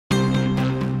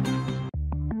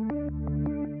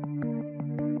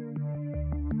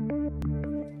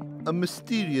A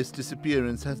mysterious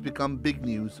disappearance has become big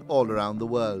news all around the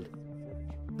world.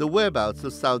 The whereabouts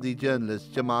of Saudi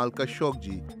journalist Jamal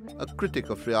Khashoggi, a critic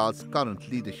of Riyadh's current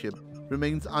leadership,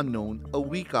 remains unknown a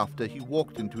week after he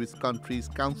walked into his country's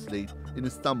consulate in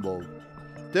Istanbul.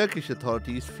 Turkish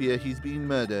authorities fear he's been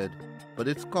murdered, but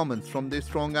it's comments from their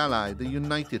strong ally, the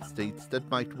United States, that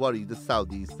might worry the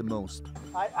Saudis the most.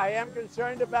 I am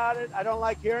concerned about it. I don't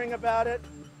like hearing about it.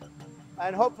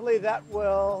 And hopefully that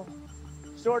will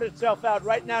sort itself out.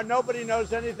 Right now, nobody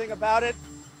knows anything about it,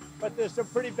 but there's some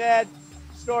pretty bad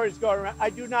stories going around.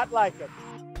 I do not like it.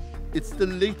 It's the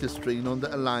latest strain on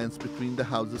the alliance between the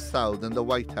House of Saud and the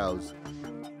White House.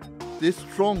 This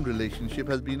strong relationship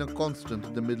has been a constant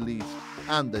in the Middle East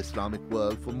and the Islamic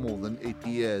world for more than 80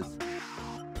 years.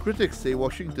 Critics say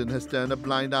Washington has turned a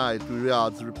blind eye to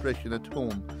Riyadh's repression at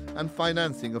home and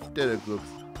financing of terror groups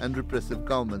and repressive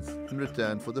governments in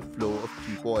return for the flow of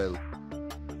cheap oil.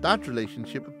 That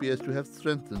relationship appears to have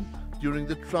strengthened during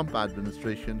the Trump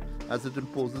administration as it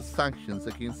imposes sanctions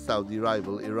against Saudi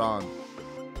rival Iran.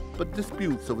 But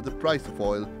disputes over the price of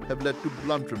oil have led to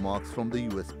blunt remarks from the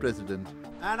US president.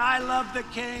 And I love the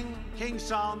king, King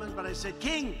Salman, but I said,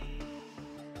 King,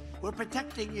 we're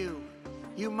protecting you.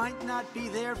 You might not be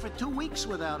there for 2 weeks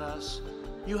without us.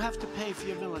 You have to pay for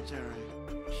your military.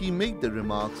 He made the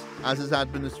remarks as his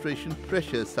administration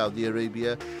pressures Saudi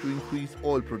Arabia to increase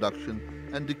oil production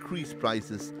and decrease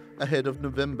prices ahead of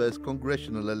November's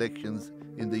congressional elections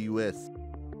in the US.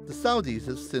 The Saudis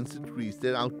have since increased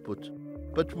their output.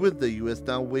 But with the US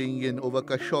now weighing in over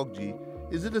Khashoggi,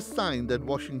 is it a sign that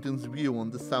Washington's view on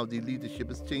the Saudi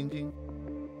leadership is changing?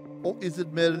 Or is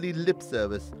it merely lip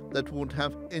service that won't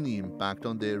have any impact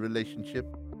on their relationship?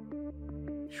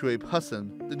 Shoaib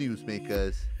Hasan, The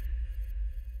Newsmakers.